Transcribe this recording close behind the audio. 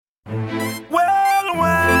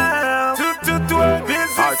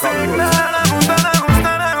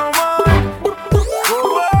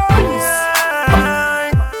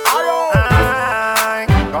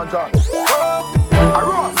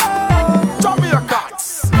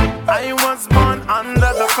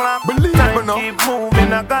keep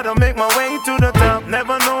moving, I gotta make my way to the top.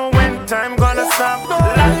 Never know when time gonna stop.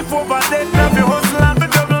 Life over death, now be hustle and be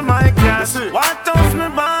double my cash. What else me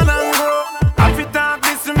born and grow? I fit talk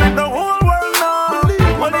this to make the whole world know.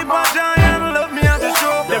 Money for giant, love me at the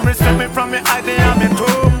show. Them respect me from me idea and me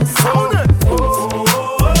toe. Sound it.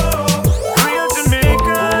 Real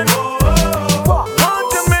Jamaican, born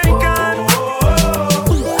Jamaican.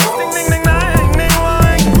 Ding ding ding ding ding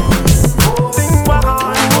wine, ding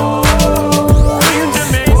wine. Real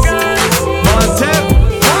Jamaican, born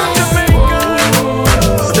Jamaican.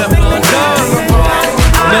 Step on down,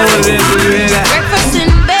 know what it is, you hear that? Breakfast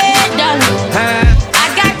in bed, darling. I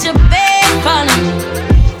got your bed calling.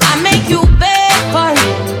 I make you bed for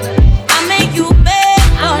it. I make you bed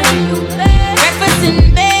for it. Breakfast in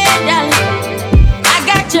bed, darling. I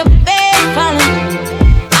got your bed calling.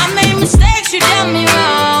 I made mistakes, you done me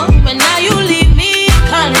wrong, but now you leave me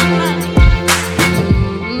calling.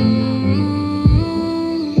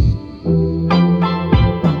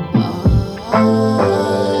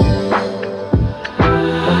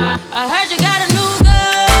 I heard you got a new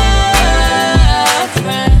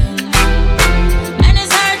girlfriend, and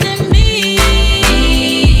it's hurting me.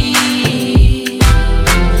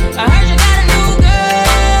 I heard you got a new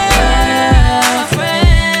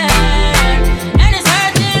girlfriend, and it's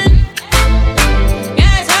hurting.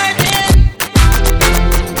 Yeah, it's hurting.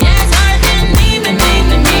 Yeah, it's hurting me, me, me,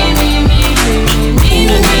 me, me, me, me, me, me,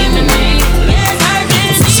 me, me, me. Yeah, it's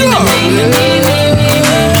hurting me, me, me, me, me, me,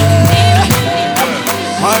 me.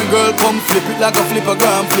 My girl come flip it like a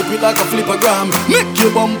flippergram, flip it like a flippergram. Make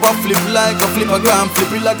your bumper flip like a flippergram,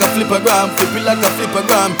 flip it like a flippergram, flip it like a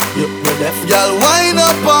flippergram. You deaf, girl, wind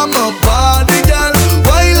up on my body, girl.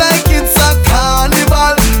 Why like it's a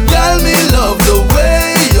carnival? Girl, me love the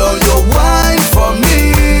way you wine for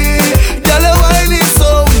me. Girl, your wine is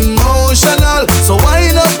so emotional, so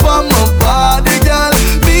wind up on my body, girl.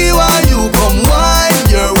 Me while you come wine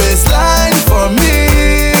your waistline for me.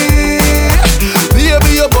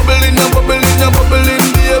 Baby, you're bubbling, you're bubbling, you're bubbling,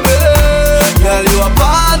 baby. Girl, you a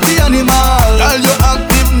party animal. Girl, you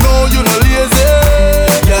active, no, you no lazy.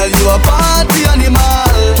 Girl, you a party animal.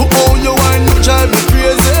 To own your wine, you drive me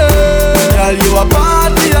crazy. Girl, you a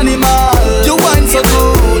party animal. You wine so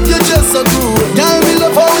good, you just so good. Girl, me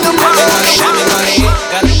love how you move.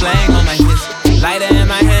 Got a slang on my hips, lighter in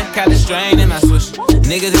my hand, got a strain in my switch.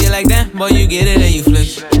 Niggas get like that, boy, you get it and you flick.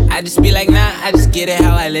 I just be like, nah, I just get it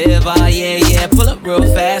how I live. Oh yeah, yeah, pull up real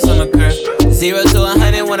fast on the curve. 0 to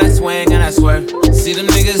 100 when I swing and I swerve. See them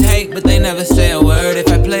niggas hate, but they never say a word. If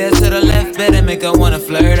I play it to the left, better make her wanna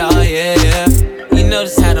flirt. Oh yeah, yeah. You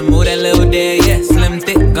notice how to move that little day, yeah. Slim,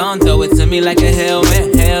 thick, gon' throw it to me like a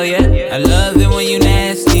helmet, hell yeah. I love it when you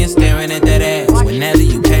nasty and staring at that ass whenever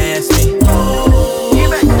you pass me.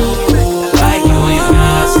 Like you when you're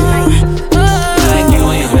nasty. Like you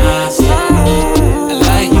when you're nasty. I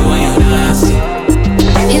like you when you're nasty.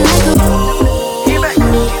 You like a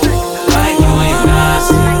Like you when you're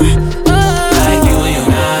nasty. Like you when you're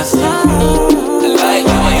nasty. I like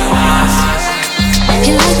you when you're nasty.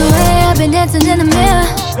 You like the way I've been dancing in the mirror.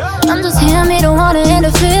 I'm just here, me don't wanna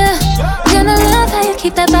interfere. Gonna love how you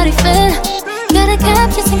keep that body fit. Got a cap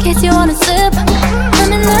just in case you wanna sip.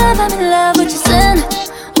 I'm in love with your sin.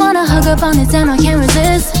 Wanna hug up on it, damn, I can't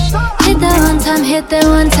resist. Hit that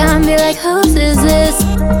one time, be like, whose is this?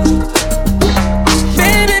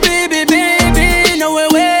 Baby, baby, baby, no, we're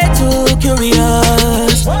way too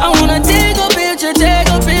curious. I wanna take a picture,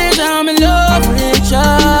 I'm in love with ya.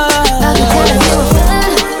 I can tell that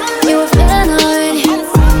you a fan already.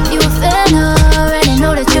 You a fan already,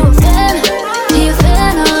 know that you a fan. He a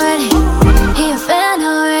fan already, he a fan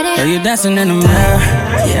already. Girl, you dancing in the mirror.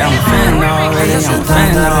 Yeah, I'm a fan already, I'm a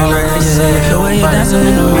fan already. Yeah, the way you dancing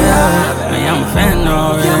in the mirror. Man, I'm a fan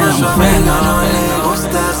already, I'm a fan already. Me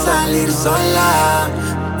gusta salir sola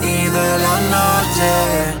y de la noche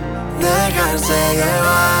dejarse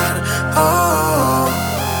llevar. Oh.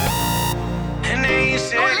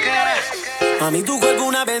 Mami, tu cuerpo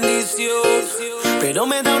una bendición, pero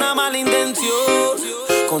me da una mala intención.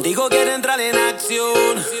 Contigo quiero entrar en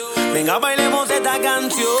acción. Venga, bailemos esta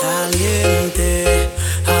canción. Caliente,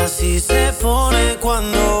 así se pone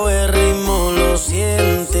cuando el ritmo lo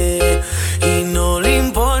siente. Y no le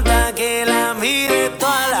importa que la mire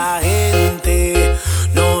toda la gente.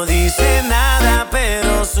 No dice nada,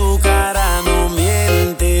 pero su cara no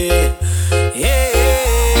miente. Yeah.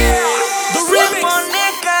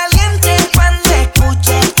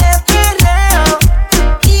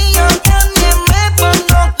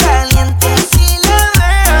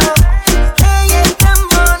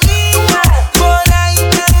 Por ahí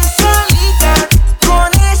tan solita,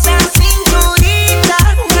 con esa cinturita.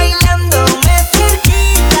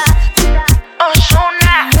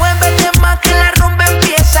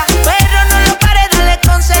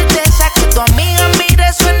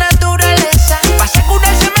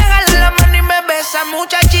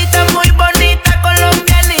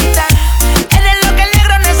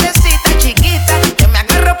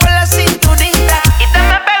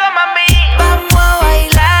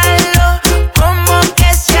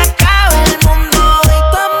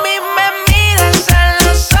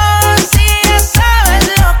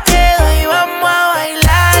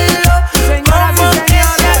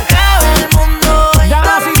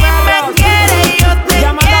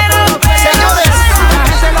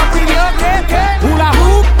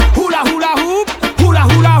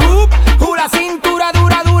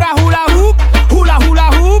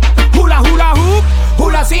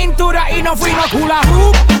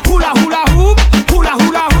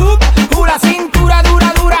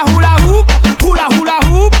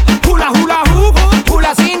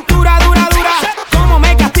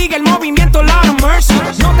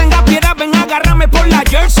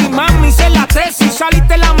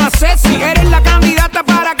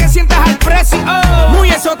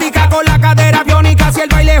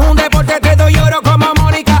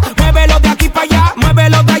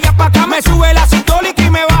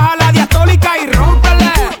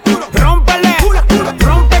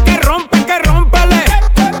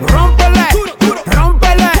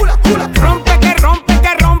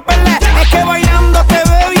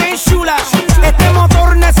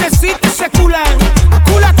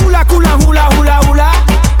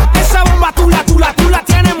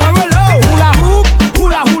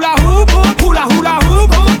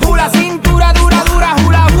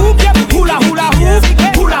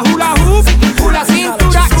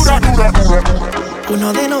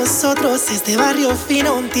 paso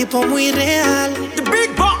fino, un tipo muy real. The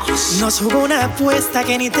Big Boss. Nos jugó una apuesta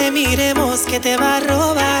que ni te miremos, que te va a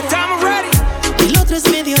robar. Time ready. El otro es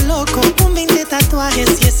medio loco, con 20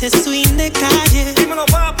 tatuajes y ese swing de calle. Dímelo,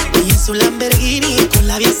 papi. Y en su Lamborghini con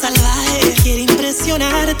la vida salvaje quiere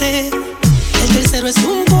impresionarte. El tercero es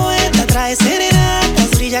un poeta, trae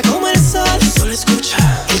serenatas, brilla como el sol. Solo escucha.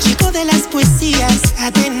 El chico de las poesías,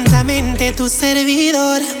 atentamente tu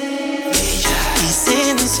servidor. Bella y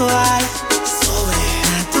sensual,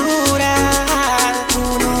 sobrenatural.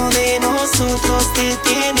 Uno de nosotros te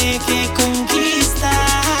tiene que conquistar.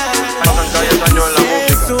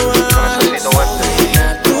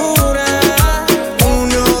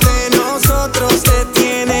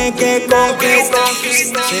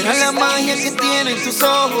 Será la magia que tienen tus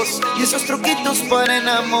ojos y esos truquitos para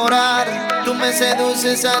enamorar. Tú me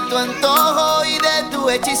seduces a tu antojo y de tu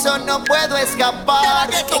hechizo no puedo escapar.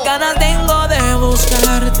 Qué ganas tengo de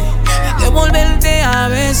buscarte y de volverte a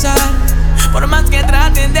besar. Por más que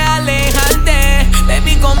traten de alejarte,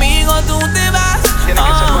 baby, conmigo tú te vas. Tienes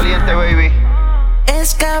que ser valiente, baby.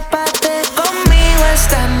 Escápate conmigo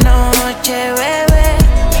esta noche, bebé.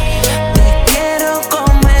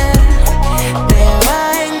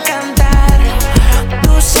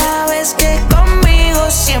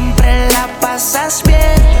 Siempre la pasas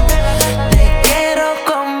bien. Te quiero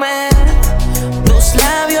comer, tus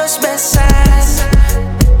labios besar.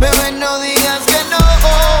 Bebé, no digas que no,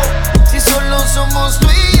 si solo somos tú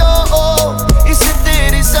y yo. Y se te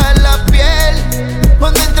eriza la piel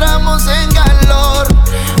cuando entramos en calor.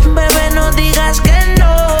 Bebé, no digas que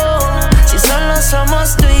no, si solo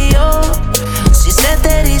somos tú y yo. Si se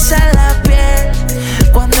te eriza la piel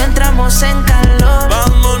cuando entramos en calor.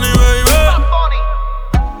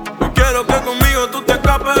 Quiero que conmigo tú te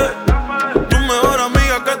escapes. Tu mejor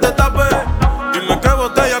amiga que te tape. Dime qué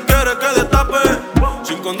botella quieres que destape.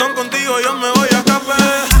 Sin condón contigo yo me voy a escape.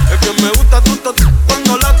 Es que me gusta tu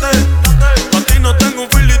cuando late. Pa' ti no tengo un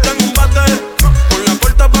fil y tengo un bate. Con la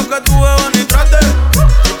puerta pa' que tú bebas ni trate.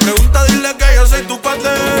 Si pregunta dile que yo soy tu pate,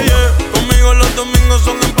 yeah. Conmigo los domingos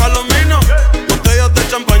son en Palomino. Botellas de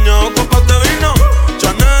champaña o copas de vino.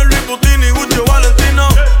 Chanel, Louis Vuitton y Gucci o Valentino.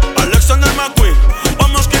 Alexander McQueen.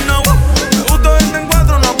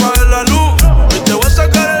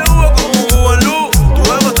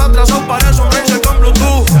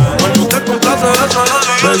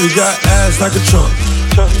 Baby got ass like a trunk.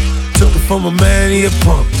 Took it from a man, he a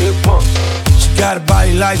pump. She got a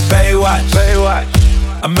body like Baywatch.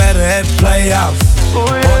 I met her at Playhouse.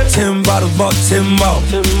 Bought 10 bottles, bought 10 more.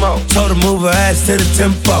 Told her move her ass to the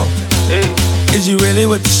tempo. Is you really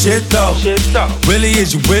with the shit though? Really,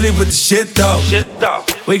 is you really with the shit though?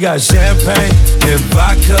 We got champagne and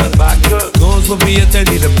vodka. Goons with me if they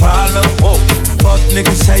need a problem. Fuck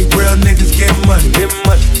niggas, hate real niggas, get money.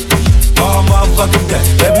 All motherfucking day.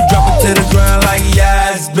 Baby, drop it to the ground like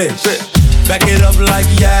yes, bitch. Back it up like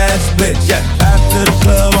yes, bitch. After the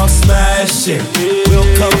club, I'm smashing. We'll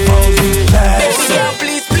come home, we pass it. Baby girl,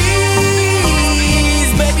 please,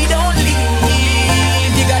 please, baby, don't leave.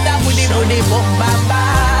 You got that booty, boom, bam,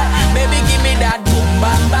 bam. Baby, give me that boom,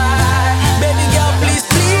 bam, bam. Baby girl, please,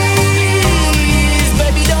 please,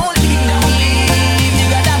 baby, don't leave. You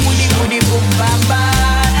got that booty, boom, bam,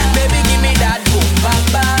 bam. Baby, give me that boom, bam,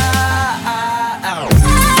 bam.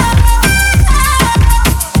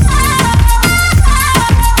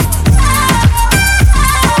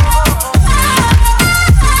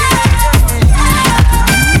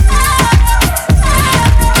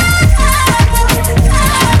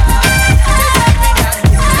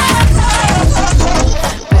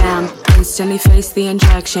 Instantly face the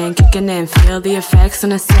injection, kicking in, feel the effects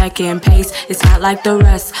on a second pace. It's not like the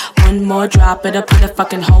rest. One more drop, it'll put a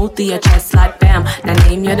fucking hole through your chest like bam. Now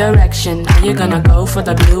name your direction. Are you gonna go for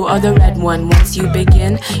the blue or the red one? Once you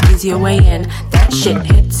begin, ease your way in. That shit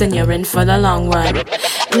hits and you're in for the long run.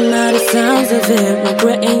 Now the sounds of it,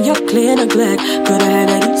 regretting your clear neglect. Could've had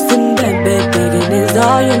a decent bed, digging is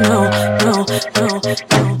all you know. No.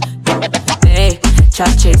 Hey, try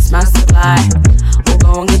to chase my supply.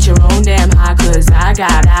 Go and get your own damn high, cause I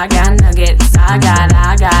got nuggets. I got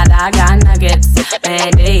nuggets.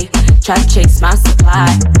 Man, they try to chase my supply.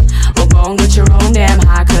 Well, go and get your own damn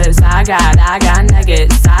high, cause I got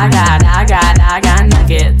nuggets. I got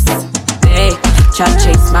nuggets. They try to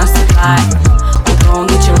chase my supply. Well, go and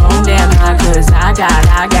get your own damn high, cause I got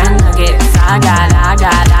nuggets. I got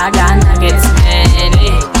nuggets. Man,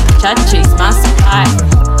 they try to chase my supply.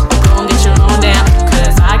 Well, go and get your own damn,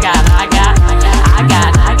 cause I got.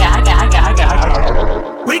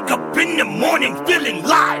 Wake up in the morning feeling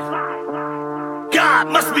live. God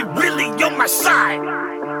must be really on my side.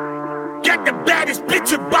 Got the baddest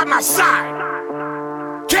bitch by my side.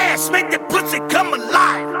 ass, make that pussy come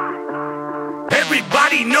alive.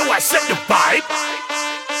 Everybody know I set the vibe.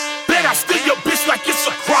 Bet I steal your bitch like it's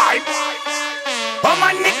a crime. All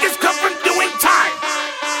my niggas come from doing time.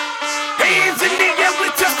 Hands in the air,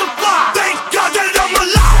 we testify. Thank God that I'm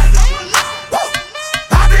alive.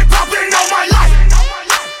 I've been popping all my life.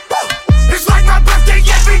 It's like my birthday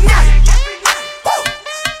every night.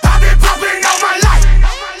 I've been popping all my life.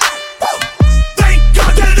 Thank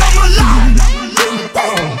God that I'm alive.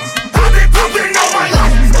 I've been popping all my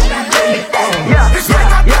life. It's like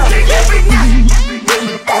my birthday every night.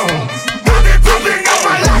 I've been popping all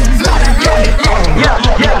my life.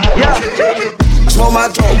 Smoke my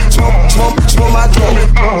dope, smoke my dope,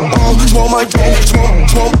 smoke my dope,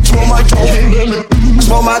 smoke my dope,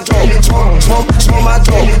 smoke my dope, smoke my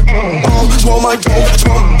dope, smoke my dope,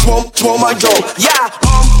 smoke my dope. Yeah,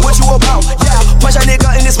 what you about? Yeah, punch that nigga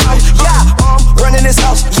in his mouth. Yeah, running this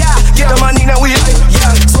house. Yeah, get the money now we like.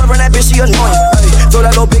 Yeah, swerving that bitch she annoying. Throw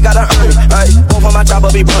that little bitch gotta earn it. Both of my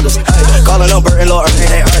chopper be brothers. Calling them Bert and Lil Ernie,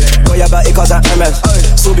 they earn it. Go your belt, it cause I'm MS.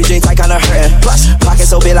 Subi jeans tight kinda hurting. Plus, pocket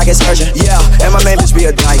so big like it's urgent. Yeah, and my main bitch be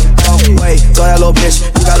a dyke. Wait, throw that little bitch.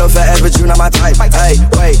 You got a fat ass, but you not my type. Hey,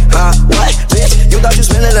 wait, huh? What? Bitch, you thought you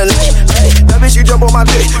spending the night? Hey, that bitch you jump on my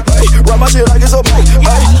dick. Hey, run my shit like it's a bike.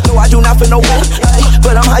 Hey, no I do not feel no weight. Hey,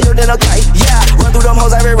 but I'm higher than a kite. Yeah, run through them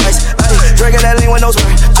hoes every race. Hey, drinking that lean with no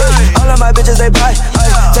spray. All of my bitches they buy. Hey,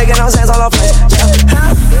 taking those hands on her face.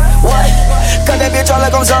 Yeah. What? Cut that bitch on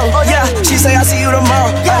like I'm so. Yeah, she say I see you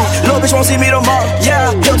tomorrow. Hey, little bitch won't see me tomorrow.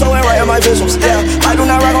 Yeah, yo towing right in my visuals. Yeah, I do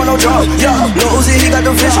not rock on no drum. Yeah, Lil Uzi he got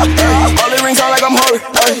the vision. Hey, all the rings on like I'm hurt.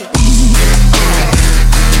 Hey.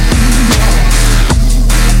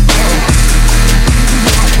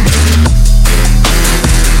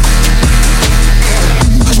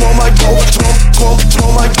 Smoke my dope,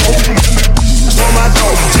 smoke my dope, smoke my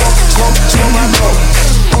dope, smoke my dope,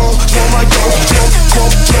 smoke my dope,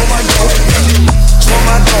 smoke my dope, smoke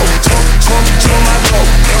my dope, smoke my dope.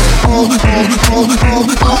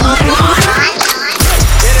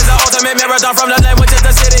 It is the ultimate marathon from the language to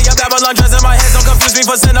the city of Babylon. Dress in my head, don't confuse me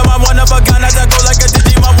for cinema. I'm one of a kind, I go like a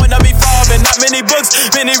Digimon. Wanna be farming, not many books,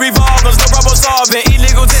 many revolvers, no problem solving.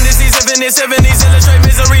 Illegal tendencies, infinite 70s, illustrate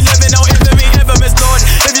misery, living on infamy, infamous Lord.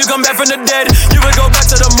 If you come back from the dead, you would go back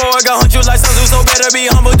to the morgue. I hunt you like Santos, so better be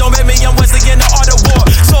humble. Don't bet me, I'm Wesley in the art of war.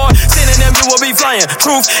 Sword, sin in them, you will be flying.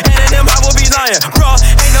 Truth, and in them, I will be lying. Bruh,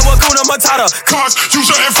 ain't no Hakuna Matata. Cause you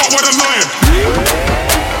shouldn't fuck with a lion.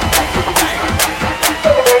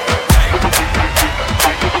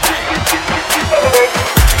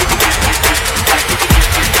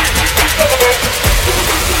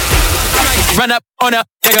 Run up on a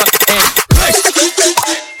nigga and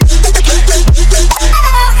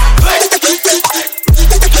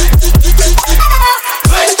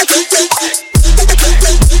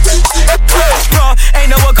bro, ain't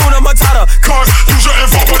no Hakuna Matata. Cause you shouldn't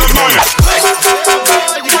fuck with a lion.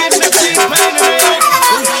 You getting that T-Pain in the air.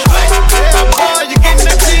 Yeah, boy, you getting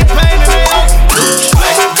that T-Pain in the air.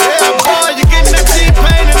 Yeah, boy, you getting that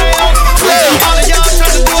T-Pain in the air. All of y'all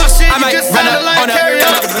trying to do our shit, you just sounded like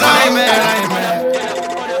karaoke. I ain't mad.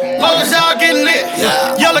 Long as y'all getting lit,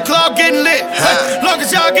 Yellow Claw getting lit. Long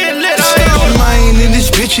as y'all getting lit, I ain't mine in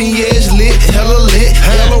this bitch and yeah it's lit, hella lit.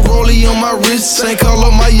 Yellow rollie on my wrist, same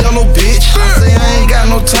color my yellow bitch. I say I ain't got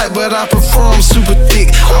no type, but I prefer I'm super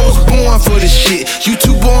thick. I was born for this shit, you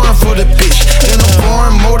too boring for the bitch. In a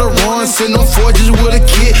foreign motor run, sitting on forges with a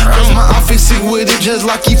kid. Cause my outfit sick with it, just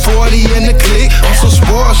like E40 in the click. I'm so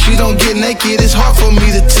spoiled, she don't get naked, it's hard for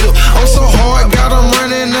me to tilt. I'm so hard, got them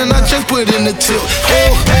running and I just put in the tilt.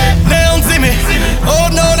 Hey, they don't see me.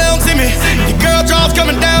 Oh no, they don't see me. Your girl draws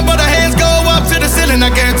coming down, but her hands go up to the ceiling. I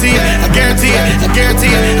guarantee it, I guarantee it, I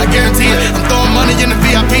guarantee it, I guarantee it. I'm throwing money in the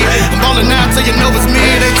VIP. I'm balling out so you know it's me.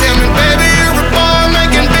 They tell me, baby, you're a boy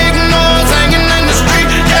making big noise, hanging in the street.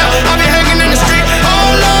 Yeah, I'll be hanging in the street.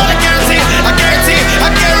 Oh Lord, I guarantee it, I guarantee it, I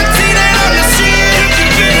guarantee that on the shit. If you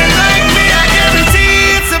get it like me, I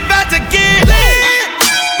guarantee it's about to get lit.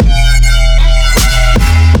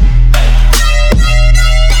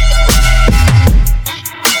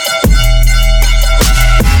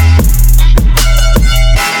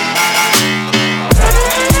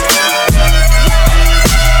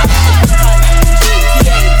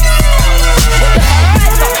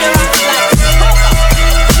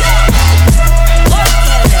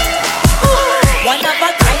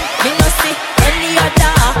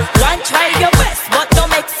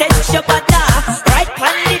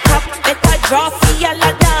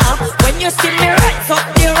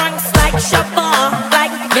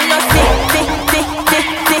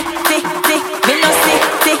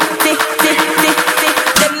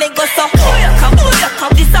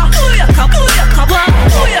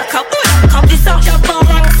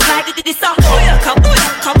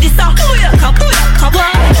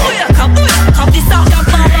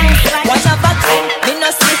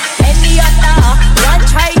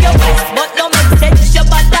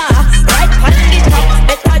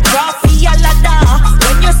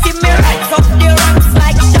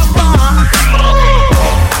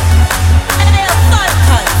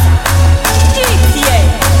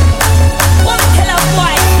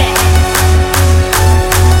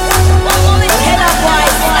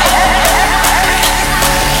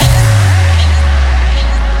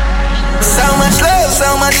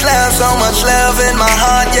 much love in my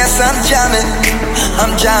heart, yes, I'm jamming.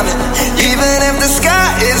 Even if the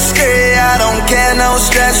sky is gray, I don't care, no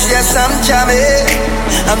stress, yes, I'm jamming.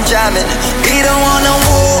 We don't want no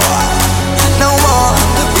war, no more.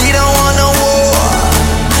 We don't want no war,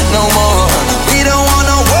 no more. We don't want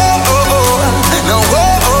no war, no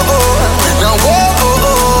war, no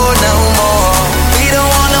war, no more. We don't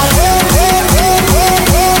want no war.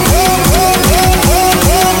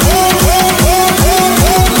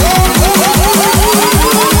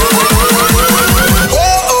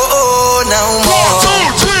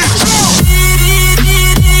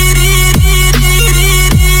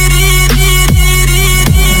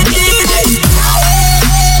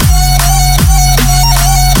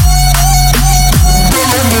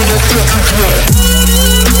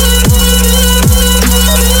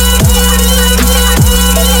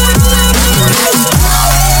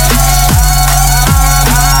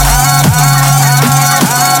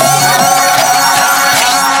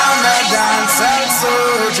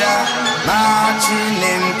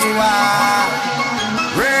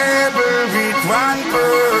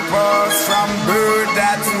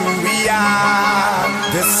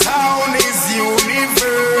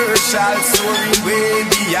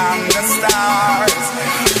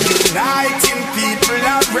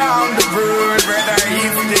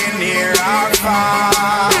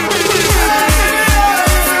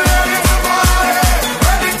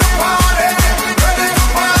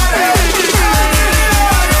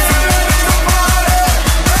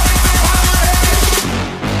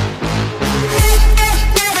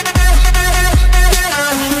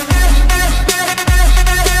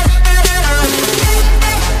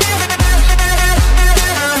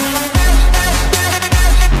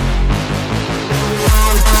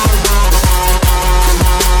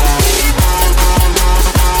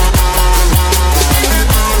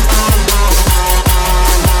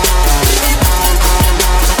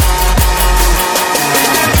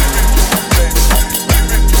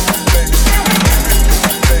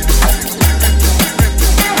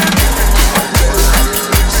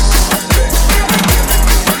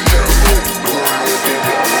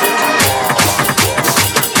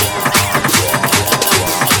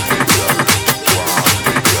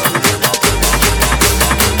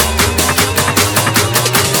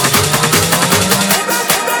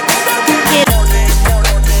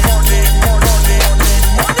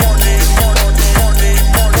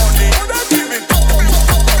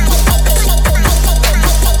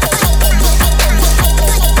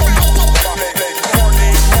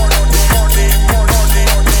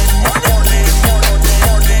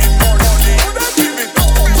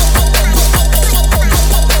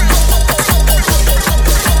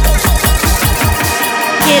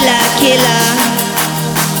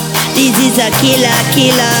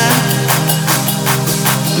 Killer,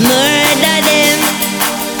 murder them.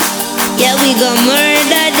 Yeah, we gon'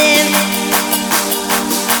 murder them.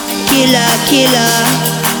 Killer,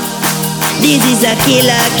 this is a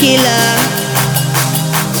killer.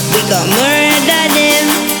 We gon' murder them.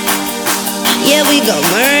 Yeah, we gon'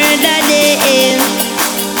 murder them.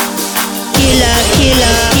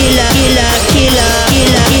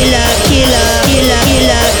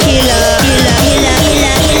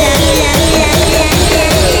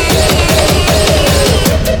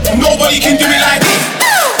 Nobody can do it like this.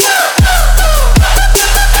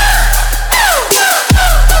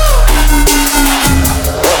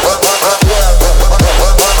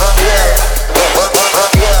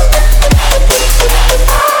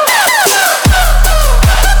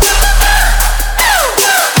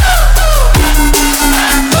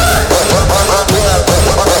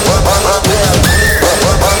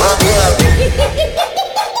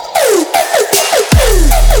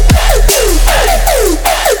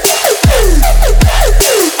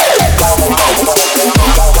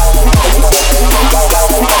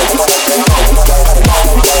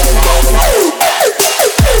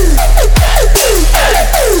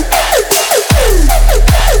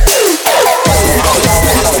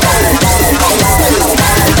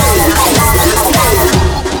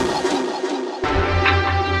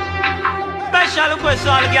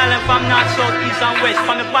 From north, south, east and west.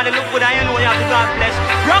 From the body look good, I know you have to God bless.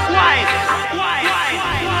 Rock wide.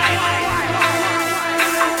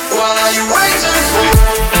 What are you waiting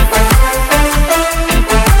for?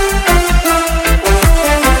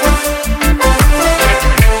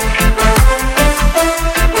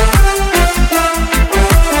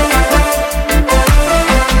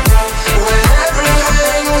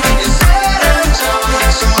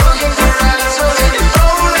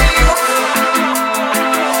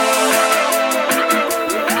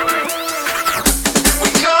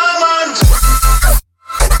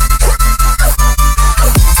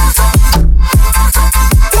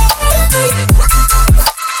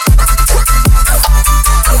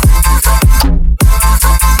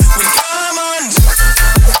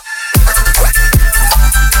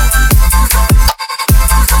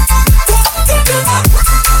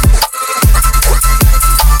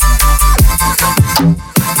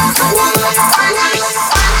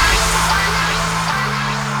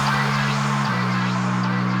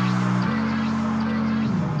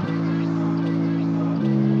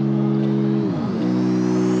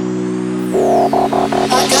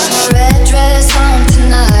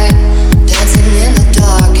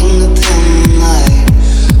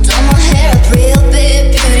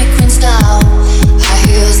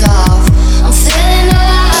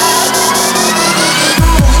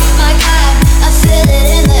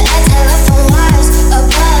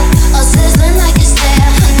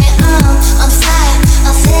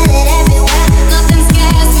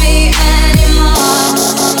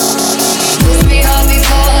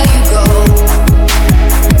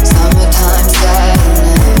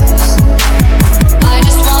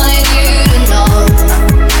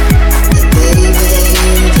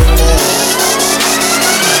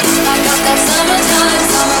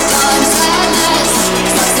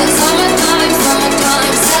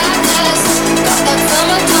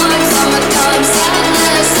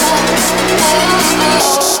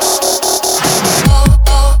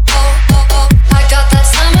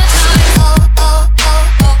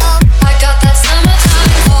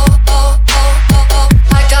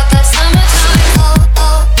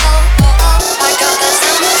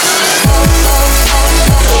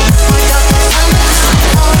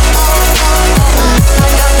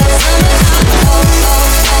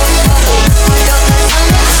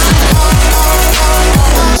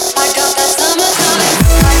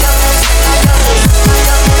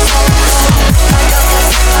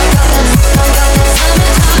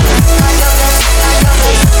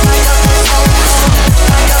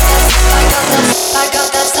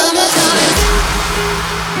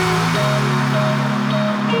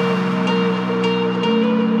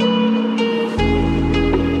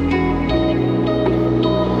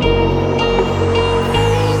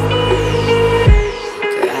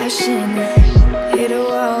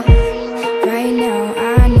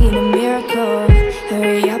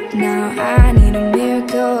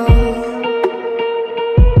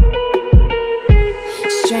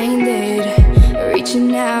 you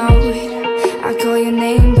now. I call your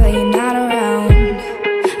name, but you're not around.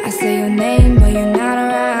 I say your name, but you're not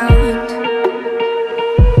around.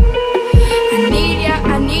 I need ya,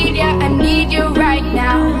 I need ya, I need you right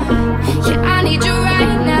now. Yeah, I need you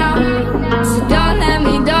right now. So don't let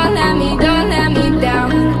me down. I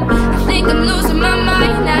think I'm losing my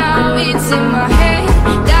mind now. It's in my head,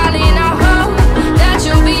 darling, I hope that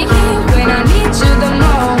you'll be here when I need you the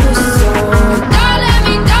most. So don't let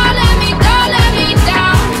me down.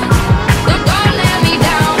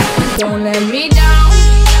 Don't let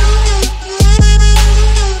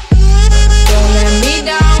me down. Don't let me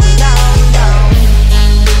down.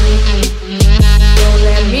 Don't let me down. Don't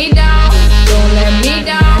let me down. Don't let me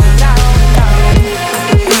down.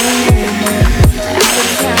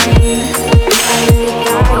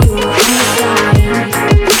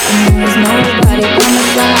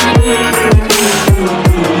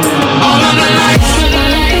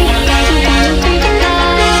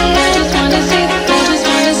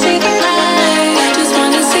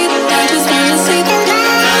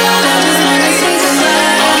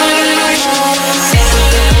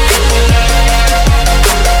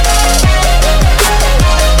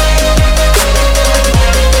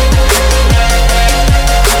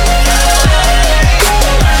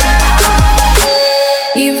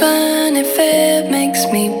 Even if it makes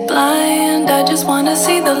me blind, I just wanna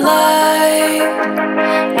see the light.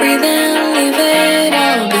 Breathe in, leave it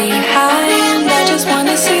all behind. I just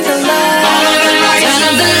wanna see the light. Turn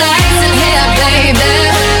up the lights in here, baby.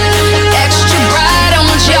 Extra bright, I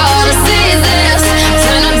want y'all to see this.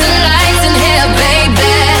 Turn up the lights in here,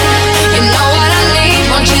 baby. You know what I need,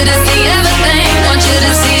 want you to see everything. Want you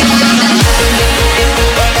to see everything.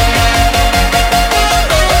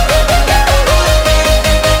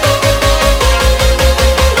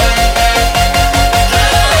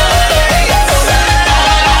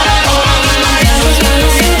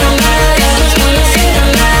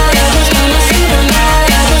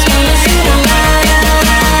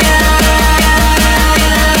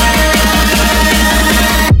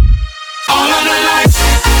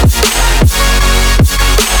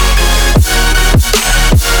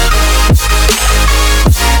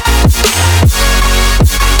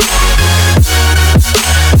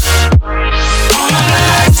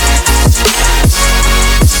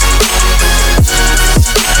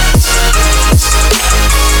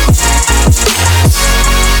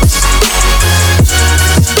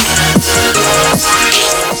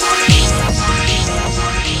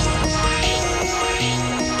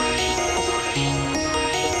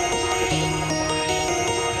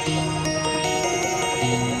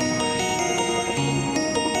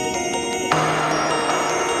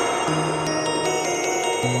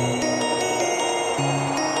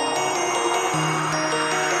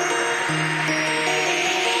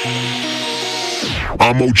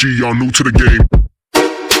 I'm OG, y'all new to the game.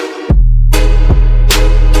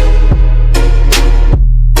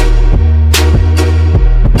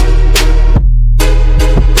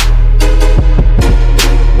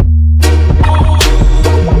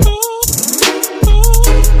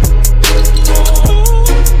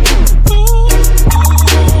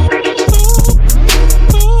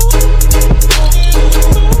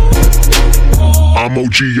 I'm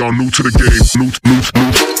OG, y'all new to the game. New.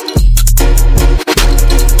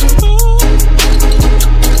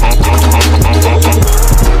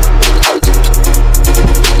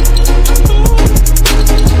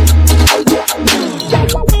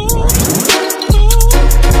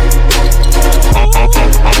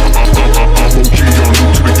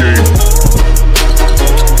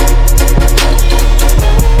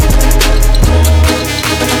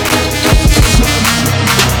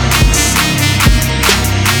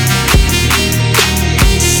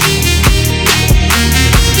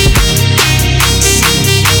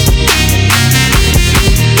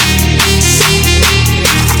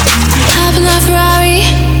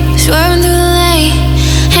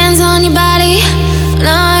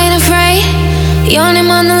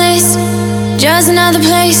 Just another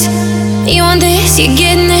place. You want this, you're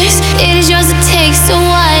getting this. It is yours to take, so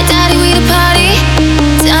what? Daddy, we the party.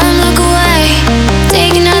 Tell him look away.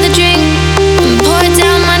 Take another drink and pour it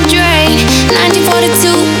down my drain.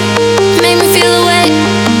 1942, make me feel away.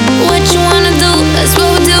 What you wanna do, that's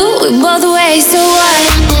what we do. We both away, so what?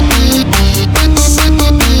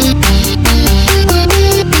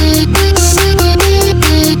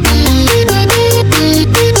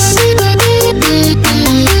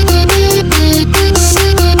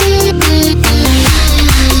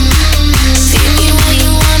 Feed me what you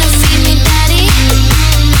wanna feed me, daddy.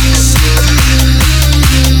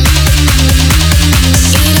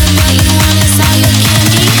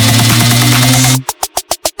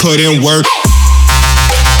 put in work.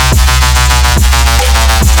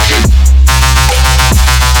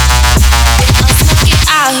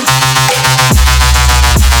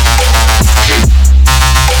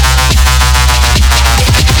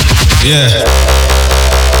 Yeah.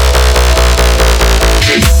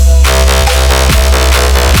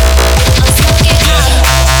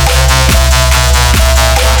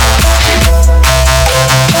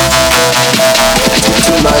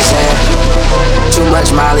 Too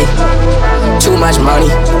much Molly, too much money,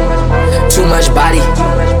 too much body,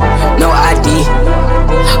 no ID.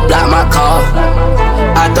 Block my call,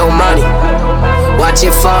 I throw money, watch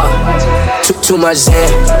it fall. Too much Zan,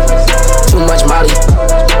 too much Molly,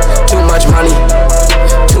 too much money,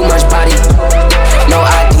 too much body, no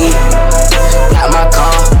ID. Block my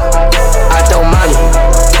call, I throw money,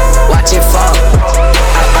 watch it fall.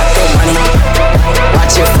 I throw money,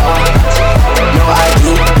 watch it fall, no ID.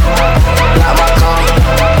 Block my call,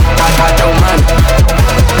 I throw money,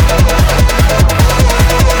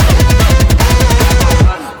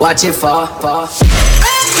 watch it fall.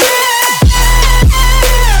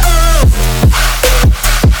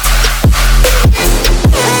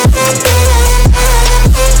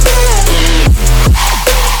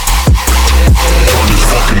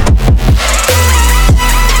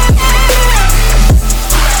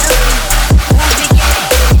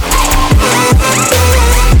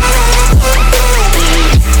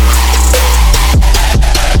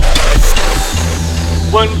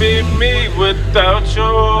 Wouldn't be me without you.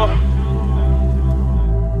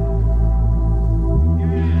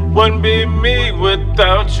 Wouldn't be me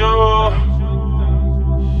without you.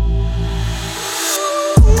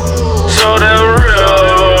 So that real.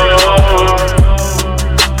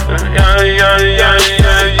 Yeah, yeah, yeah,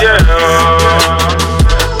 yeah, yeah.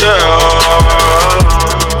 Yeah.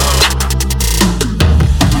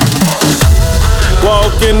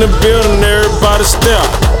 Walk in the building, everybody step.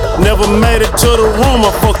 Never made it to the room,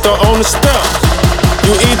 I fucked her on the steps.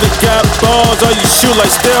 You either got balls or you shoot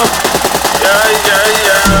like Steph. Yeah, yeah,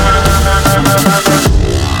 yeah.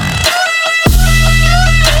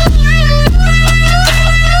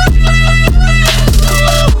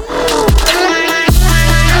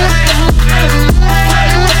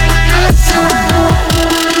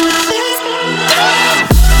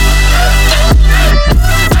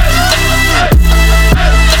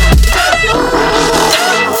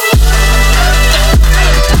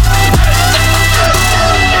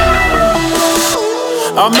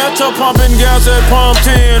 I met her pumping gas at Pump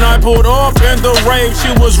 10. I pulled up in the rave,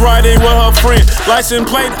 she was riding with her friend. License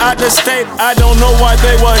plate out the state, I don't know why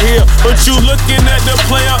they were here. But you looking at the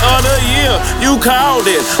player of the year, you called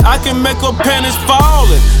it. I can make her panties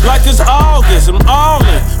fallin' like it's August, I'm all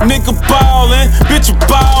in. Nigga ballin', bitch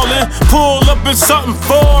ballin'. Pull up in something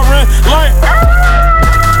foreign, like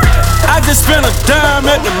I just spent a dime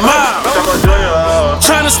at the mall,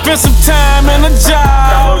 tryna spend some time in the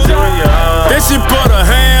job. Then she put her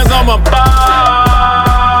hands on my ball.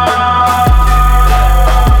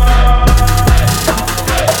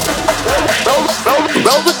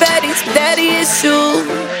 Roll with baddies, daddy issue.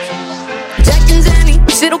 Jack and Jenny,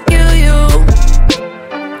 shit'll kill you.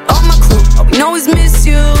 All my crew, we always miss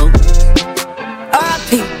you.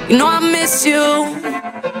 R.I.P., you know I miss you.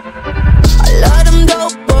 I love them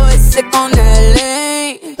dope boys, sick on that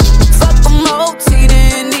lane. Fuck a MOTi, the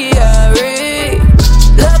NDRE.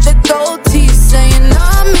 Love the gold teeth saying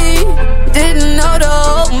on me. Didn't know to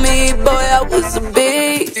hold me, boy, I was a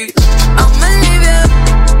beast. I'ma leave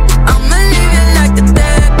you like the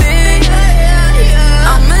deadbeat.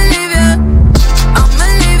 I'ma leave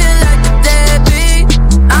you like the deadbeat.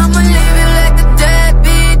 I'ma leave you like the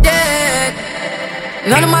deadbeat, dead.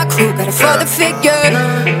 None of my crew got a father figure.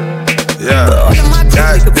 Yeah, goddamn,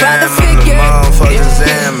 I'm the motherfucking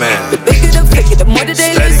Sandman. The bigger the figure, the more that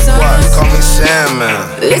they listen. Quiet, call me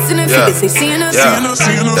Sandman. Listening figures, they seeing us. Yeah.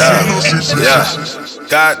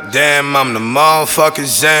 Goddamn, I'm the motherfucking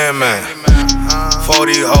Sandman.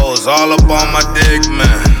 40 hoes all up on my dick,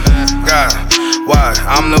 man. God, why?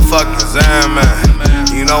 I'm the fucking Sandman.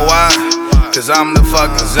 You know why? Cause I'm the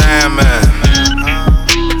fucking Sandman.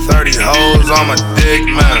 30 hoes on my dick,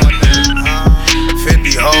 man.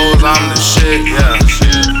 50 hoes, I'm the shit, yeah.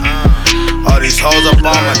 All these hoes up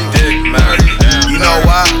on my dick, man. You know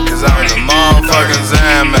why? Cause I'm the motherfucking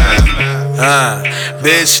Sandman.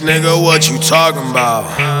 Bitch, nigga, what you talking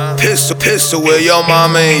about? Pistol with your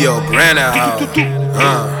mama and your granny house.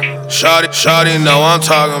 Shawty know I'm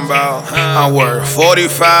talking about. I'm worth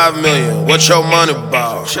 45 million. What your money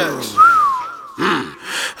about?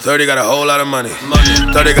 30 got a whole lot of money.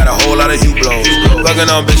 30 got a whole lot of Hublot. Fucking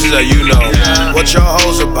on bitches that you know. What your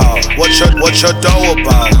hoes about? What your dough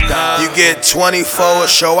about? You get 24 a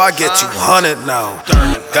show, I get 200 now.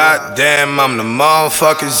 Goddamn, I'm the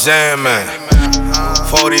motherfucking Zan man.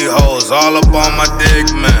 40 hoes all up on my dick,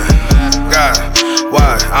 man. God,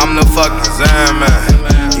 why? I'm the fucking Zan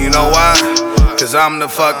man. You know why? Cause I'm the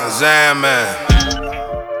fucking Zan man.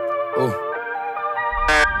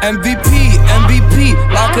 MVP,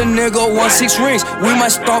 like a nigga, 1-6 rings. We might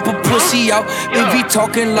stomp a pussy out if he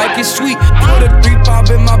talking like it's sweet. Put a 3-5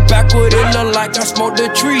 in my backwood, it look like I smoked a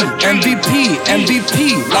tree. MVP,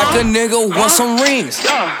 like a nigga want some rings.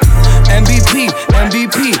 MVP.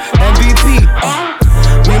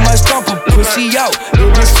 We might stomp a pussy out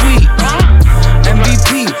if it's sweet.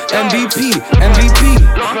 MVP.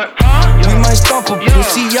 We might stomp a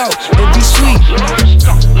pussy out if it's sweet.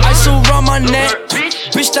 Ice around my neck.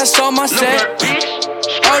 Bitch, that's all my set.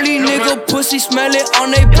 All these nigga pussy smell it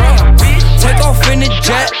on they breath. Take off in the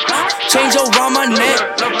jet, change around my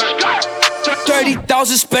neck.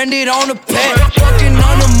 30,000, spend it on a pet. Fucking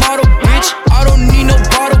on a model, bitch. I don't need no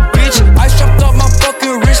bottle, bitch. I strapped up my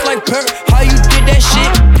fucking wrist like Vert. How you did that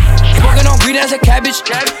shit? Fucking on green as a cabbage.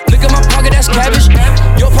 Look at my pocket, that's cabbage.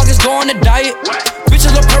 Your pockets go on a diet.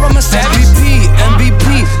 Bitches look purple, I'm a savage.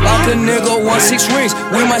 MVP, like a nigga, 1-6 rings.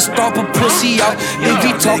 We might stomp a pussy out if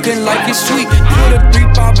he talking like it's sweet. Put a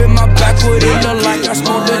 3-5 in my backwood, it look like I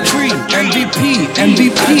smoked a tree. MVP,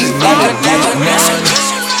 like a nigga.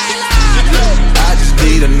 I just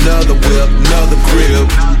need another whip, another crib.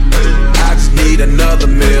 I just need another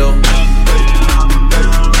meal.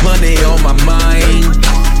 Money on my mind.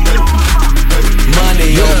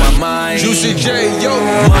 Money on my mind. Juicy J, yo.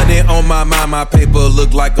 Money on my mind, my paper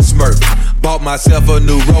look like a Smurf. Bought myself a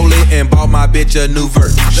new Rollie and bought my bitch a new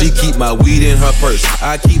Vert. She keep my weed in her purse,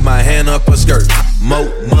 I keep my hand up her skirt. More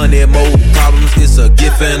money, more problems, it's a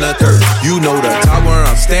gift and a curse. You know the top where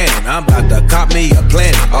I'm standing, I'm about to cop me a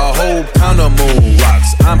planet. A whole pound of moon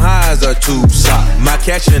rocks, I'm high as a tube sock. My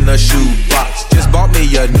cash in a shoe box, just bought me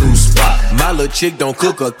a new spot. My little chick don't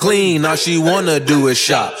cook or clean, all she wanna do is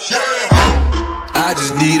shop. I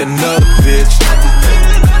just need another bitch.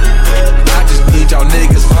 I just need y'all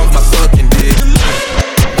niggas off my fucking dick.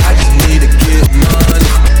 I just need to get money.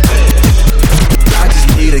 I just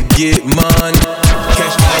need to get money.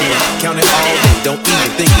 Cash all, count it all day. Don't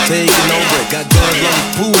even think of taking no break. Got guns on the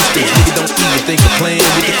pool sticks. Nigga, don't even think of playing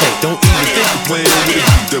with the cake. Don't even think of playing with the beat.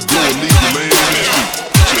 That blow a legal land in the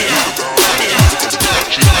street.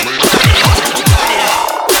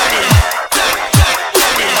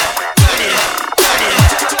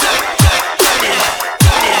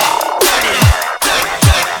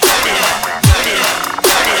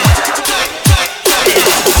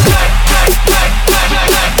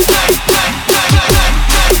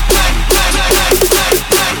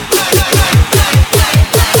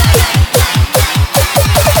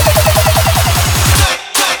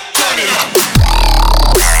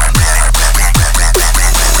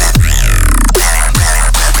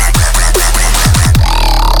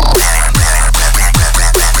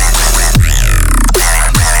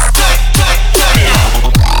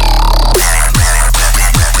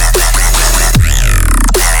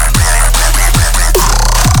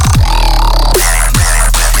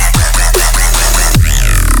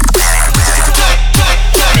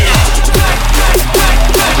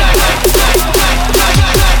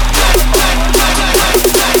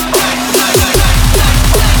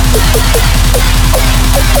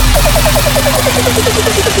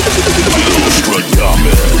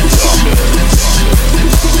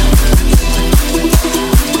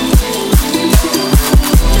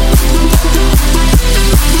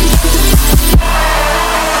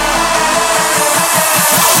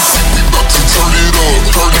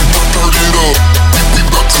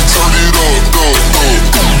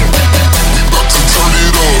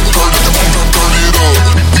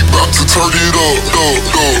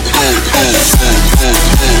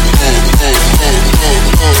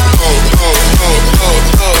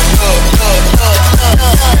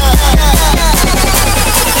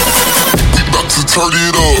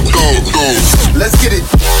 Let's get it.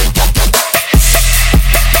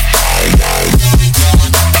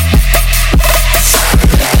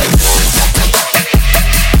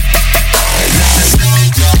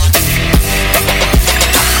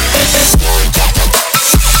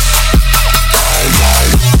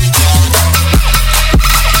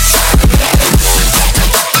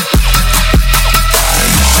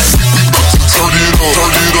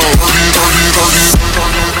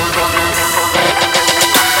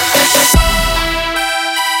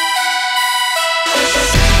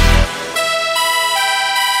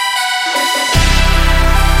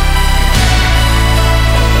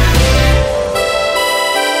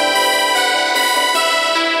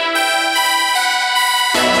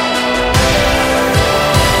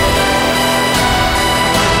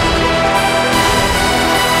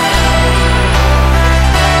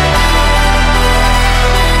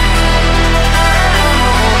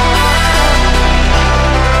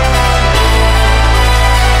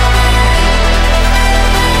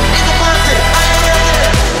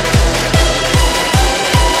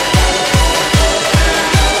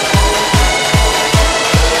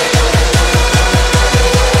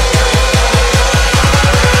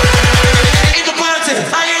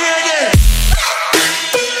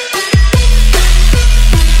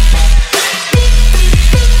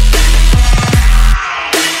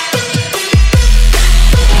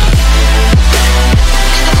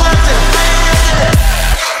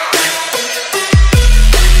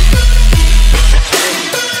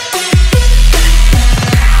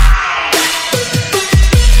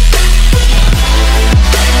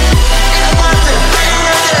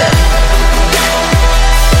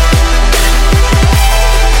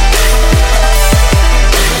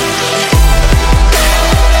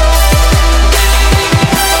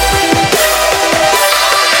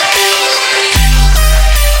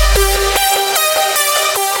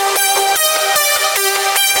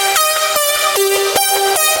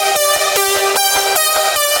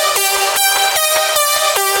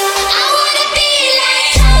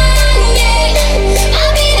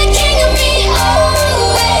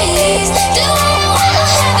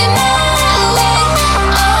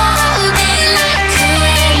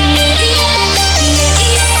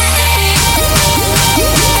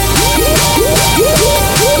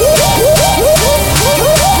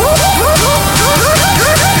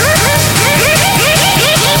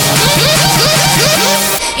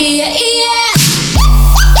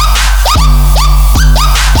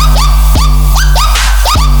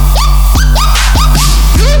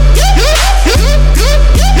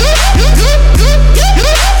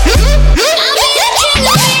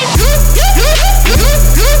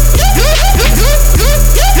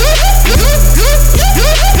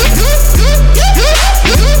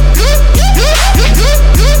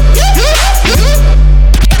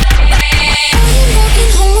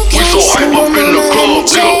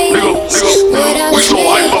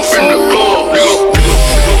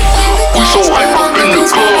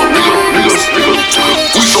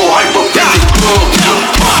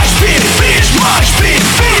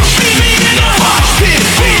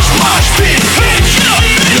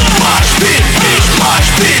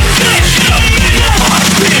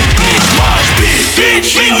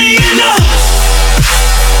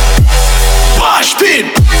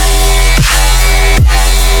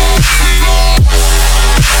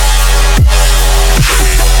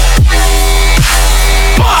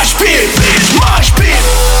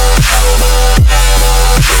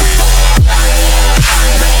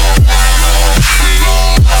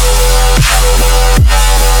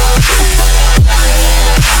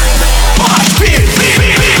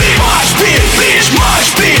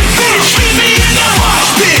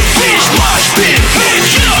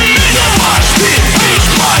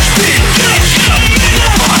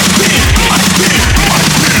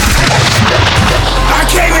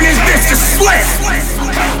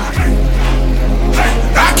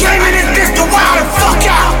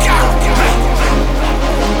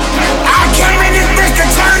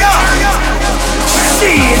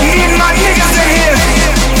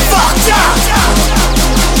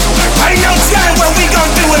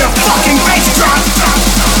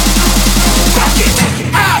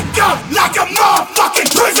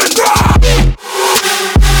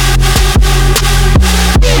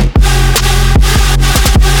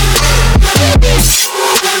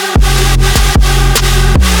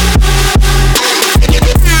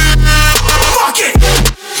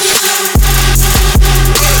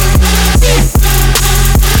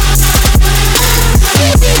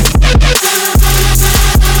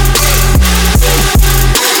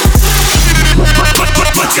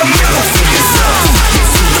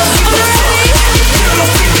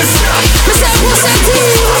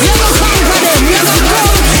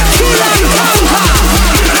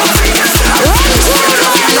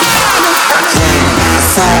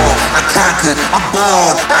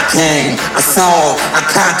 came, I saw, I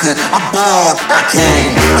conquered, I bought, I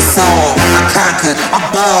came, I saw, I conquered, I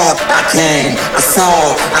bought, I came, I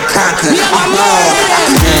saw, I conquered, I bought,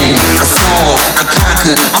 I came, I saw, I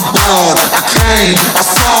conquered, I bought, I came, I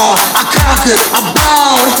saw, I conquered, I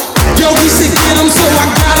bought. Yo, we should get them, so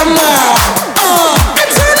I got them all. And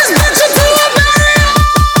turn this bitch into a barrier.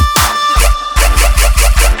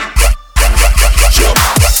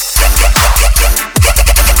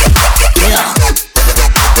 Yeah.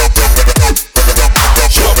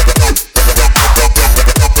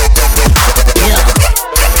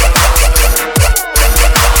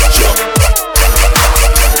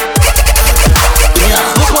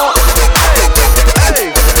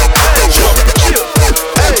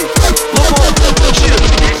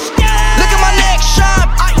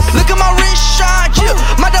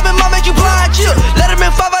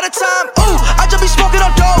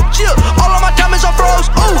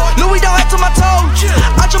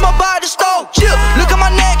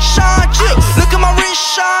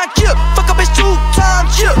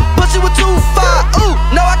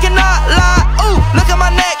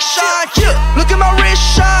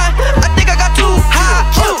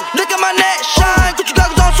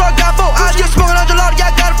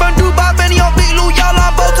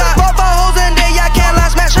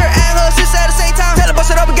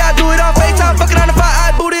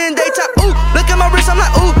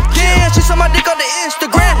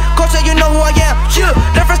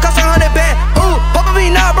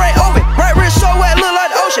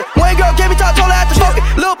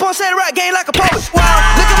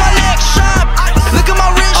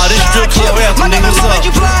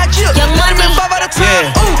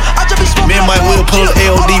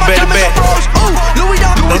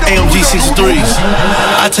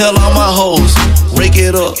 I tell all my hoes, rake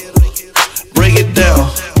it up, break it down,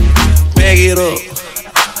 bag it up,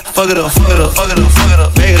 fuck it up, fuck it up, fuck it up, fuck it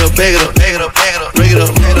up, bag it up, bag it up, bag it up, bag it up, break it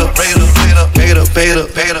up, break it up, break it up, bag it up, bag it up, bag it up,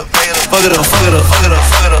 bag it up, fuck it up, fuck it up, fuck it up,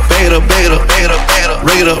 fuck it up, bag it up, bag it up, bag it up, bag it up,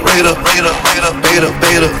 break it up, break it up, break it up, bag it up, bag it up,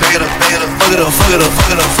 bag it up, bag it up, bag it up, fuck it up, fuck it up,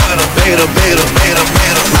 fuck it up, fuck it up, bag it up, bag it up, bag it up,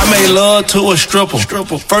 bag it up. I made love to a stripper.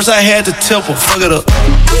 First I had to tip her, fuck it up.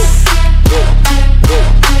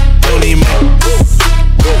 Don't even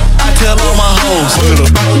I tell all my hoes, fuck it up,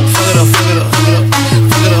 fuck it up, fuck it up, fuck it up,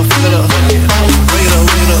 fuck it up, fuck it up, bring it up,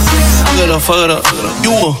 bring it up, fuck it up, fuck it up,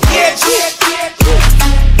 you a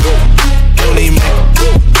don't even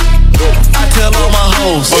I tell all my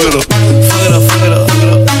hoes, fuck it up, fuck it up, fuck it up, fuck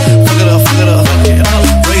it up, fuck it up, fuck it up,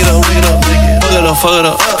 bring it up, bring it up, fuck it up, fuck it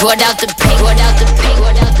up. Poured out the pig, poured out the pig,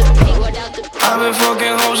 poured out the pig, poured out the pig. I've been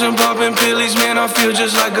fucking hoes and popping pillies, man, I feel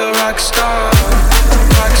just like a rock star,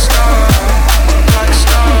 rock star, rock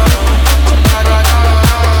star.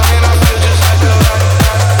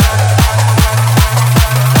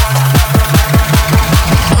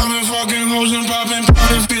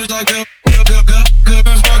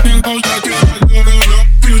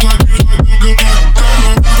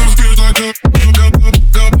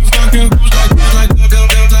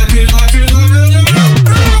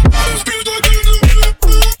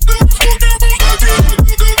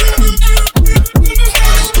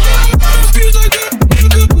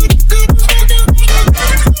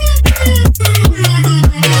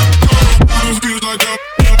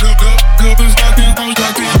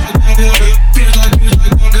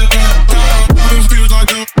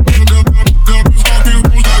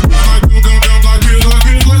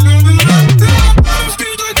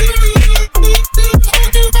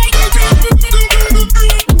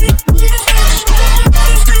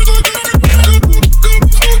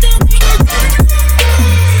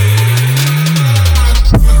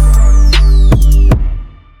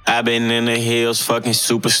 I've been in the hills, fucking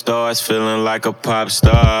superstars, feeling like a pop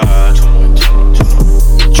star.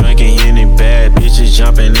 Drinking any bad bitches,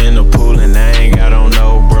 jumping in the pool, and I ain't got on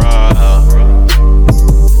no bra.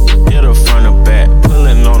 Hit her front or back,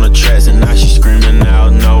 pulling on the tracks, and now she screaming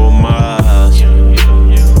out no more.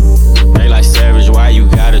 They like Savage, why you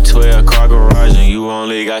got a 12-car garage and you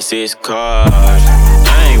only got 6 cars?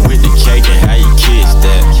 I ain't with the cake and how you kiss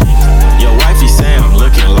that. Your wifey say I'm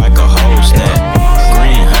looking like a whole stack.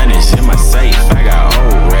 Green honey's in my safe, I got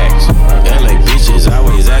old racks. LA bitches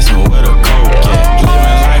always asking where the coke at.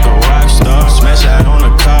 Living like a rock star, smash out on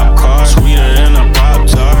a cop car, sweeter than a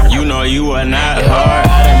Pop-Tart. You know you are not hard,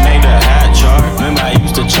 I done made the hot chart. Remember I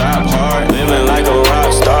used to chop hard, living like a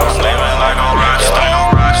rock star, living like a rock star.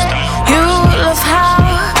 You love how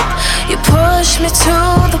you push me to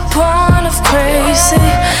the point of crazy,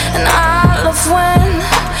 and I love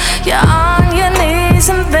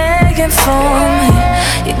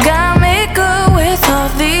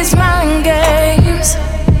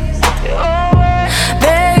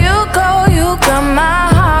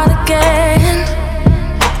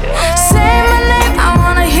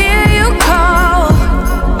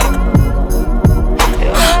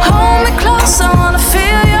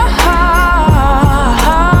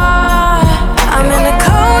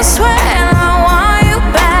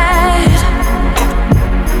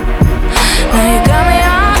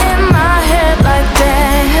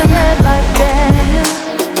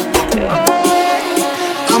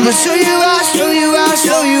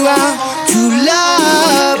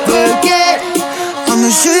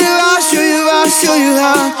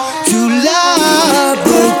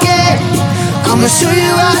show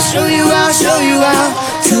you how, show you how, show you how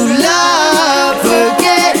to love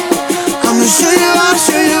again. I'ma show you how,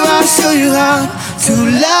 show you how, show you how to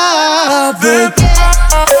love again.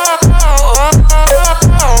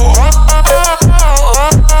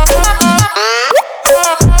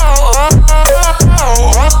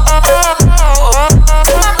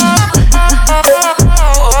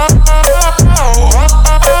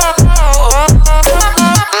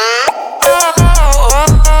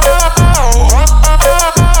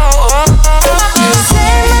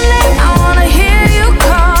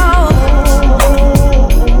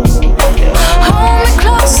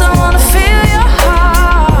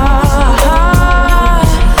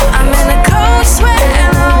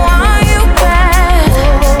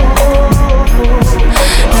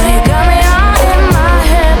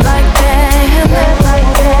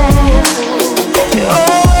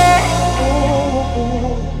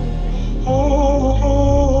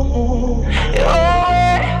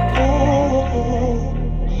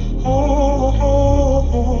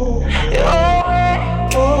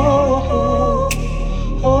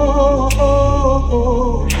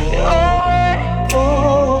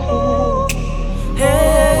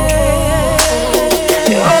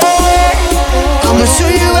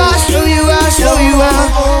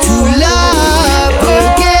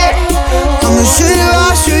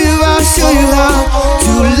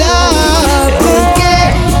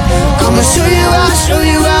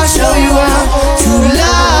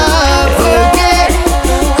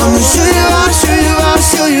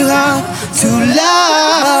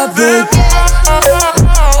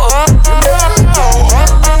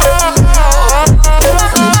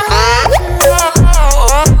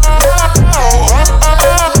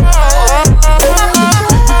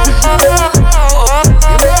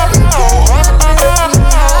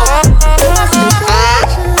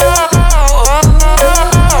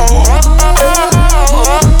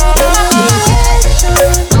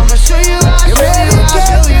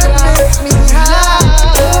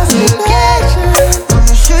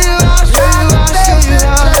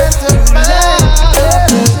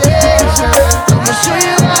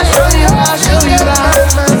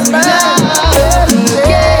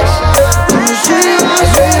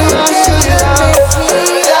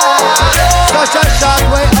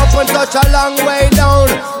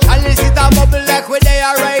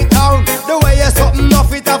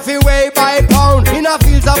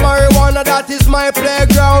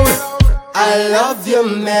 I love you,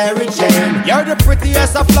 Mary Jane. You're the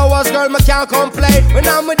prettiest of flowers, girl, me can't complain. When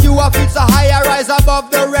I'm with you, I feel so high, I rise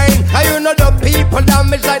above the rain. And you know the people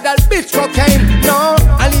damage like that bitch cocaine. No,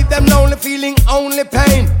 I leave them lonely, feeling only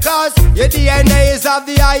pain. Cause your DNA is of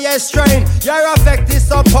the highest strain. Your effect is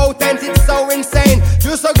so potent, it's so insane.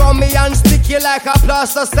 You so gummy and sticky like a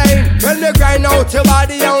plaster stain. When you grind out your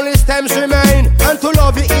body, only stems remain. And to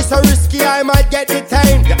love you is so risky, I might get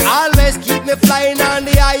detained. You always keep me flying on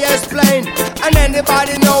the highest plane. And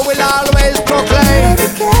anybody know will always proclaim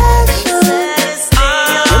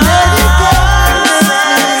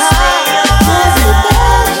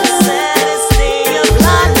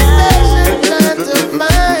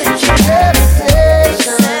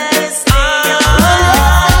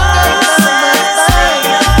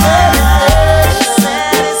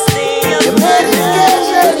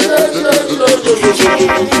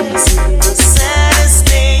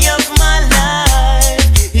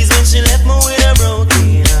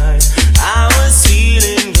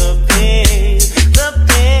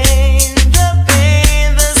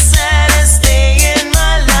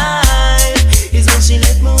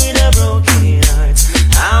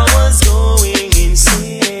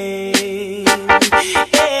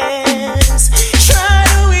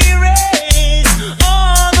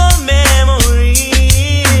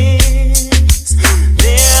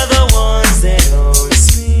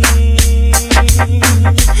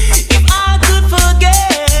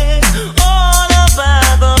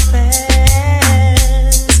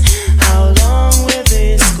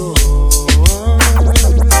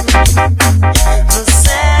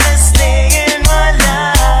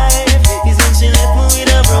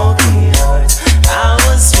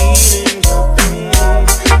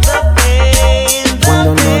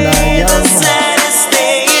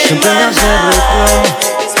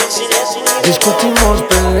Discutimos,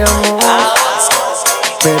 peleamos,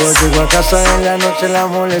 pero llego a casa en la noche, la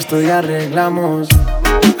molesto y arreglamos.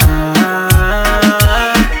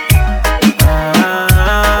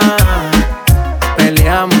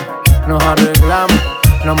 Peleamos, nos arreglamos,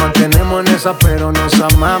 nos mantenemos en esa pero nos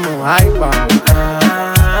amamos. Ay, vamos.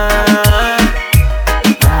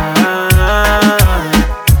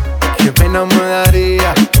 Qué pena me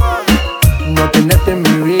daría no tenerte en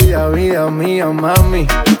mi vida, vida mía, más.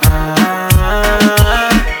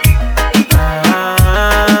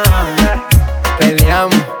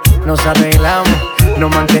 arreglamos. Nos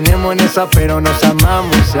mantenemos en esa, pero nos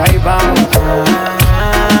amamos. Y ahí vamos.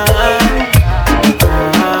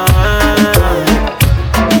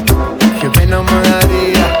 Qué pena me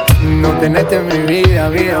daría no tenerte en mi vida,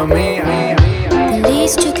 vida mía. The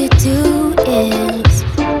least you could do is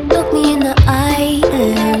look me in the eye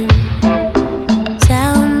and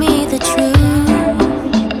tell me the truth.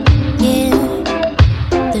 Yeah,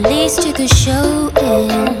 the least you could show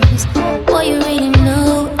is what you really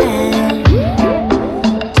know, and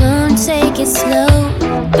don't take it slow.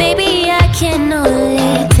 Baby, I can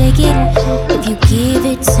only take it if you give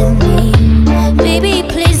it to me. Baby,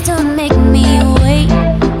 please don't make me wait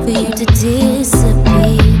for you to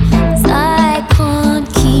disappear. 'Cause I can't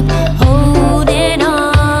keep holding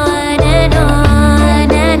on and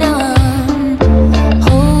on and on,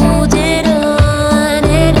 holding on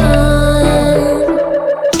and on.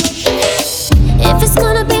 If it's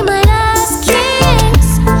gonna be my last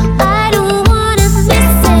kiss, I don't wanna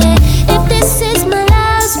miss it. If this is my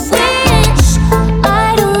last wish,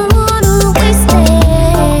 I don't wanna waste it,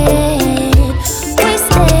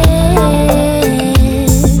 waste it.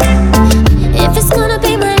 If it's gonna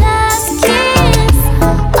be my last kiss,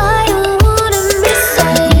 I don't wanna miss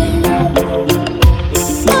it.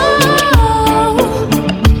 Oh,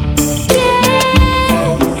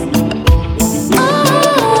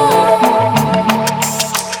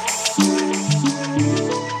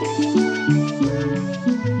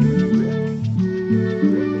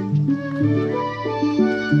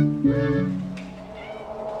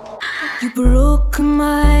 You broke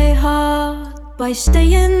my heart by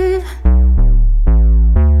staying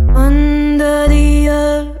under the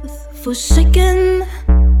earth, forsaken.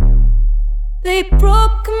 They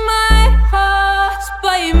broke my heart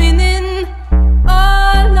by meaning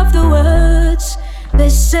all of the words they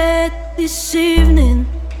said this evening.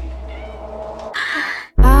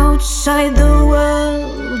 Outside the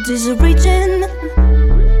world is raging,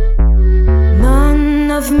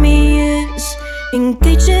 none of me is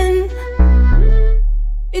engaging.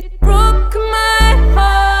 It broke my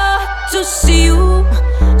heart to see you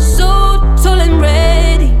so tall and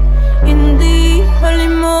ready in the early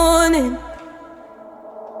morning.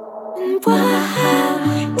 And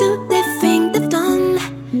why do they think they've done?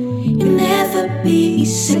 You'll never be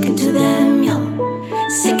second to them, yo,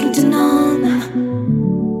 second to none.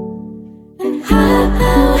 And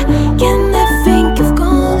how can they think you've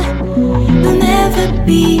gone? You'll never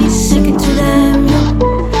be second to them, yo,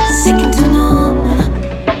 second to none.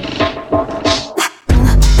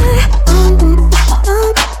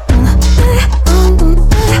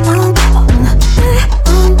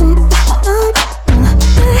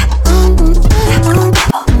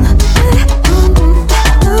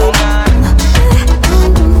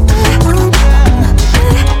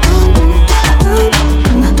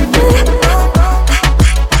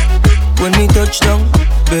 When me touch down,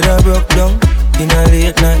 bed I broke down. In a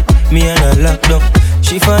late night, me and her locked down.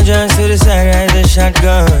 She found Johns to the side, rise a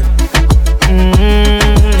shotgun.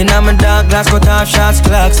 In my dark glass, cut off shots,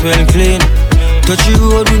 clocks well clean. Touch the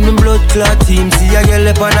road with me blood clot team. See a girl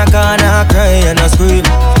up on a corner, cry and a scream.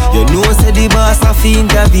 You know, say the boss a fi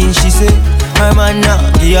intervene. She say, her man now,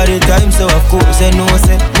 give her the time. So of course I know,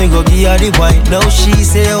 say, me go give her the wine. Now she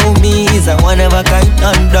say, oh me is a one of a kind.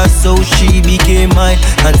 And that's how she became mine.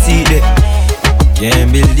 And see that,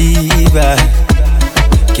 can't believe I,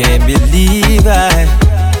 can't believe I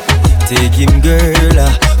take him girl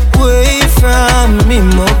away from me,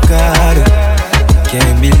 God.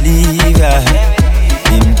 Can't believe I,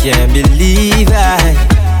 him can't believe I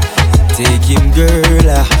take him girl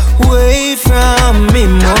away from me,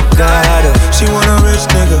 God. She want a rich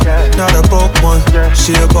nigga, not a broke one.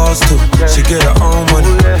 She a boss too, she get her own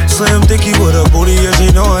money. Slim Dicky with a booty, yeah,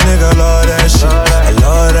 she know a nigga love that shit. I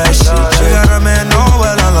love that shit. She got a man, know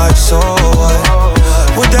well, I'm like, so what?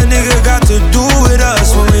 What that nigga got to do with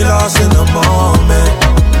us when we lost in the moment?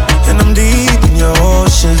 And I'm deep in your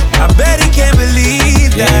ocean. I bet he can't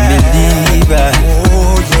believe that. Can't believe I,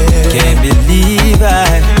 oh yeah. Can't believe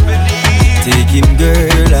I take him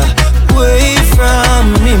girl away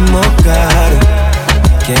from me, God.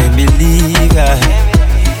 Can't believe I,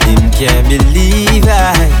 him can't believe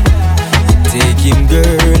I take him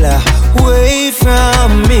girl away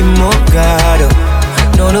from me, God.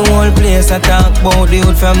 Now the whole place I talk about the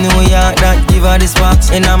youth from New York that give her the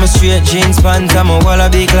sparks. And I'm a straight jeans pants, I'm a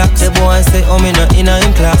wallaby clocks. The boy say, oh me not in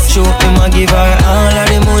him class. Show him I give her all of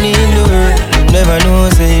the money in the world. Never know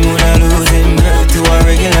say him would I lose him girl to a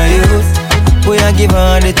regular youth. Boy I give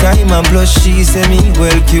her the time and plus she say me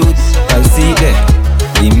well cute. And see that,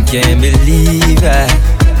 him can't believe I,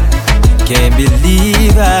 can't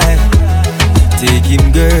believe I take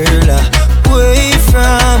him girl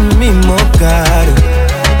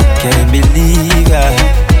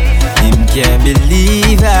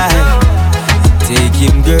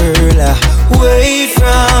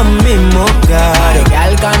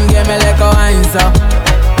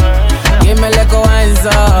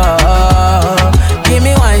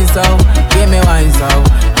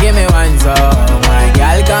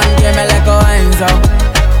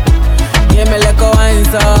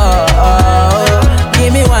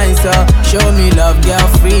So show me love, girl,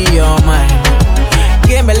 free your mind.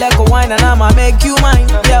 Give me like a wine and I'ma make you mine.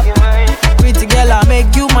 Yeah. Pretty girl, I'll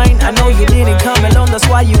make you mine. I know you didn't come alone, that's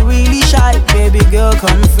why you really shy. Baby girl,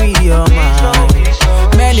 come free your mind.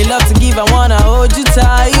 Many love to give, I wanna hold you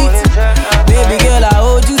tight. Baby girl, I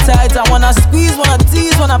hold you tight. I wanna squeeze, wanna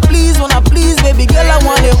tease, wanna please. Baby girl, I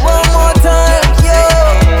want it one more time.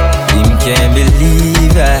 Yeah. Him can't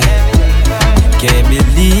believe I. Can't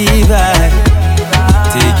believe I.